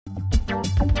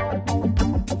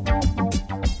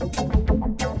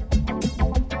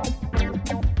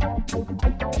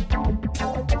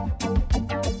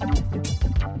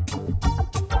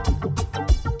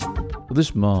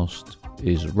This mast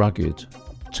is rugged,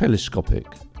 telescopic,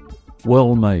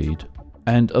 well made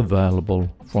and available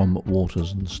from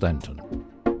Waters and Stanton.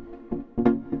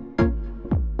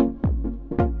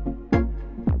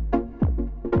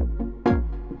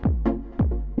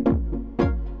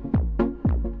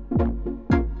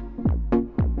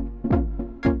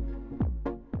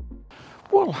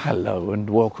 Well, hello and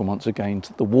welcome once again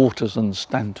to the Waters and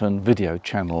Stanton video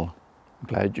channel. I'm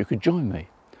glad you could join me.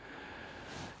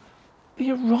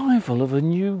 The arrival of a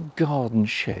new garden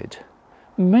shed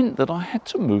meant that I had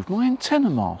to move my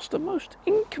antenna mast, a most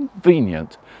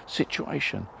inconvenient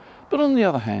situation. But on the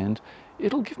other hand,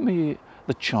 it'll give me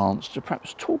the chance to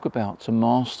perhaps talk about a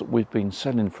mast that we've been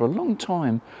selling for a long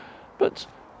time, but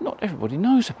not everybody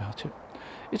knows about it.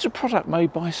 It's a product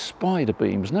made by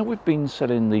Spiderbeams. Now, we've been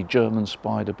selling the German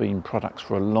Spiderbeam products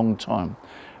for a long time,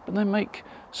 but they make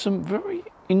some very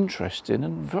interesting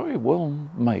and very well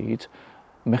made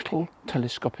metal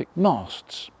telescopic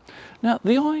masts. Now,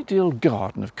 the ideal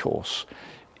garden, of course,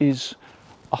 is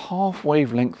a half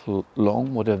wavelength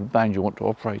long, whatever band you want to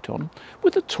operate on,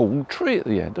 with a tall tree at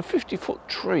the end, a 50-foot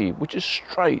tree, which is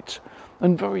straight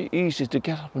and very easy to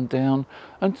get up and down,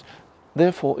 and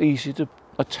therefore easy to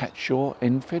attach your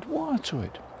end-fed wire to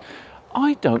it.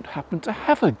 I don't happen to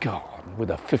have a garden with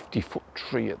a 50-foot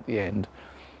tree at the end,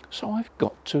 so I've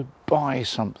got to buy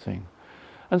something.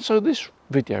 And so this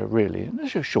video really, and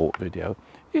it's a short video,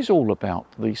 is all about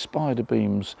the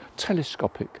Spiderbeams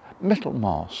telescopic metal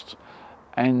mast,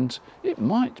 and it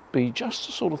might be just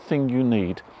the sort of thing you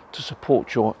need to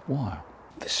support your wire.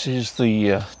 This is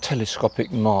the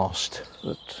telescopic mast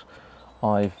that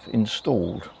I've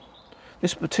installed.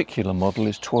 This particular model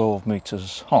is 12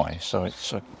 meters high, so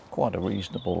it's quite a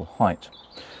reasonable height.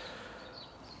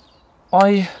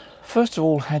 I first of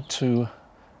all had to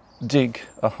dig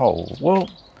a hole. Well,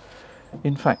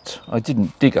 in fact, I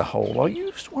didn't dig a hole. I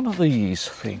used one of these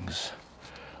things.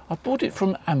 I bought it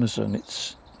from Amazon.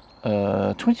 It's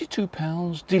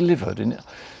 £22 delivered, and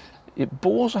it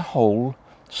bores a hole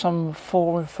some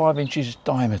 4 or 5 inches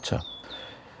diameter.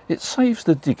 It saves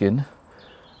the digging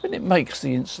and it makes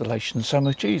the installation so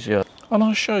much easier. And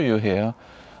I'll show you here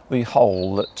the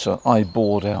hole that I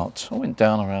bored out. I went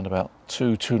down around about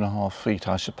 2.5 feet,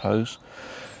 I suppose.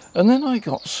 And then I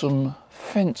got some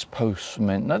fence post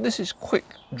cement. Now, this is quick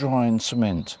drying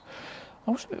cement.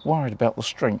 I was a bit worried about the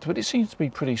strength, but it seems to be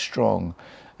pretty strong.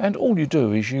 And all you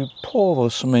do is you pour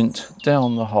the cement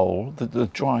down the hole, the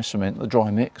dry cement, the dry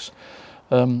mix,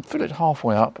 fill it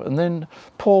halfway up, and then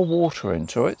pour water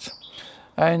into it.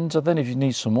 And then if you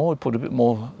need some more, put a bit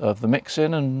more of the mix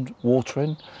in and water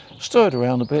in, stir it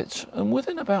around a bit, and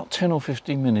within about 10 or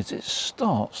 15 minutes it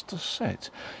starts to set.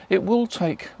 It will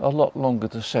take a lot longer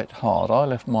to set hard. I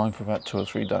left mine for about 2 or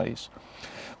 3 days.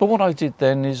 But what I did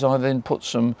then is I then put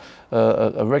some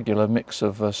a regular mix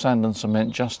of sand and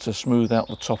cement just to smooth out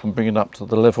the top and bring it up to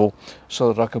the level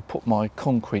so that I could put my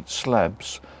concrete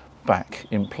slabs back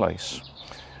in place.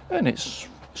 And it's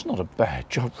not a bad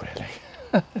job, really.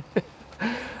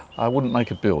 I wouldn't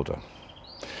make a builder.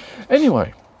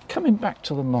 Anyway, coming back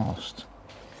to the mast.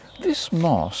 This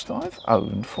mast I've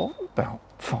owned for about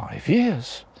 5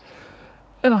 years.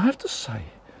 And I have to say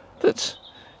that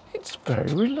it's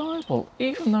very reliable.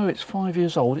 Even though it's 5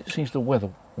 years old, it seems to weather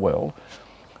well.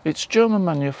 It's German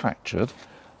manufactured,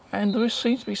 and there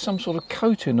seems to be some sort of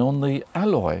coating on the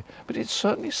alloy, but it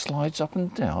certainly slides up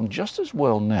and down just as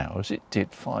well now as it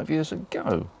did 5 years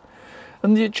ago.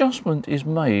 And the adjustment is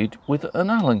made with an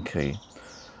Allen key.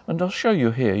 And I'll show you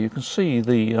here. You can see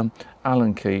the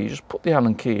Allen key. You just put the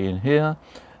Allen key in here,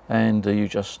 and you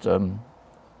just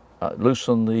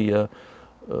loosen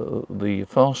the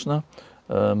fastener,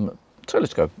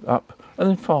 telescope up, and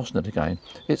then fasten it again.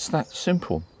 It's that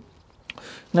simple.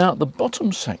 Now, the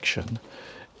bottom section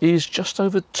is just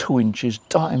over 2 inches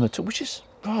diameter, which is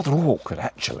rather awkward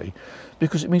actually,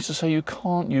 because it means to say you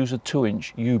can't use a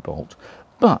 2-inch U-bolt.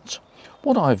 But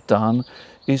what I've done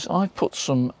is I've put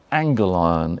some angle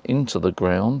iron into the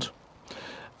ground,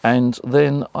 and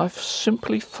then I've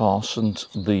simply fastened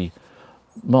the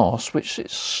mast, which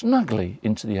sits snugly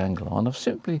into the angle iron. I've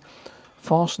simply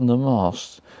fastened the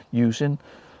mast using,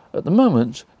 at the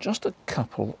moment, just a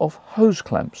couple of hose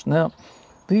clamps. Now,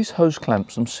 these hose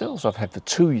clamps themselves I've had for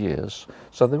 2 years,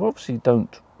 so they obviously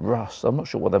don't rust. I'm not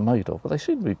sure what they're made of, but they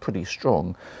seem to be pretty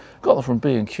strong. Got them from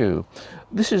B&Q.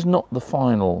 This is not the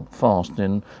final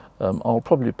fastening. I'll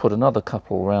probably put another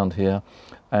couple around here,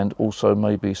 and also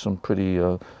maybe some pretty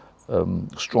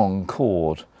strong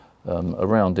cord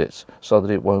around it so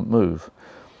that it won't move.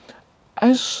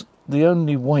 As the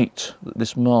only weight that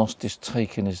this mast is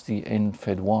taking is the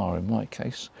end-fed wire in my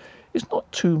case, it's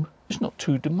not too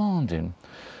demanding.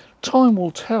 Time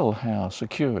will tell how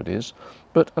secure it is,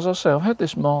 but as I say, I've had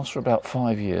this mast for about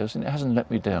 5 years and it hasn't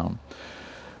let me down.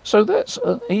 So that's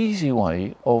an easy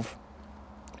way of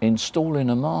installing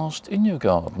a mast in your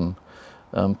garden,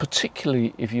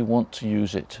 particularly if you want to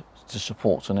use it to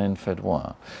support an end-fed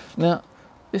wire. Now,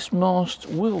 this mast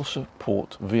will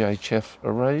support VHF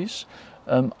arrays.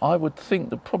 I would think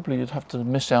that probably you'd have to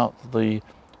miss out the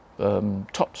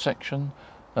top section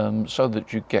so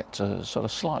that you get a sort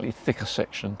of slightly thicker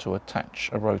section to attach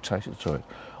a rotator to it.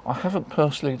 I haven't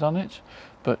personally done it,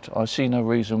 but I see no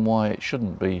reason why it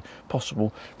shouldn't be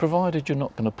possible, provided you're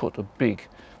not going to put a big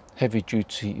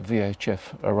heavy-duty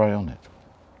VHF array on it.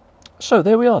 So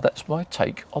there we are, that's my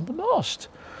take on the mast.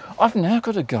 I've now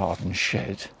got a garden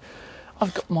shed.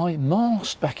 I've got my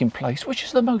mast back in place, which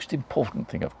is the most important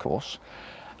thing, of course,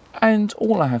 and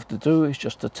all I have to do is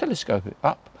just to telescope it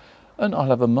up, and I'll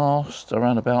have a mast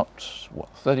around about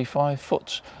 35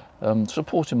 foot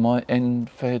supporting my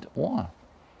end-fed wire.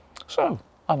 So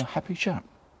I'm a happy chap.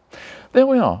 There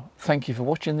we are. Thank you for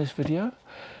watching this video.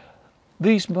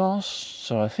 These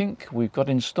masts, I think we've got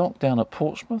in stock down at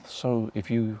Portsmouth, so if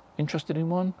you're interested in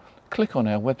one, click on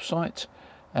our website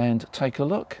and take a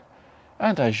look.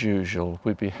 And as usual,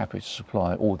 we'd be happy to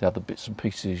supply all the other bits and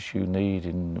pieces you need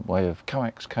in the way of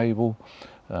coax cable,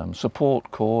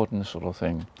 support cord and this sort of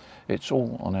thing. It's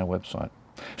all on our website.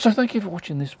 So thank you for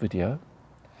watching this video.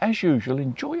 As usual,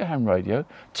 enjoy your ham radio,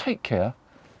 take care,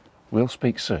 we'll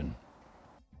speak soon.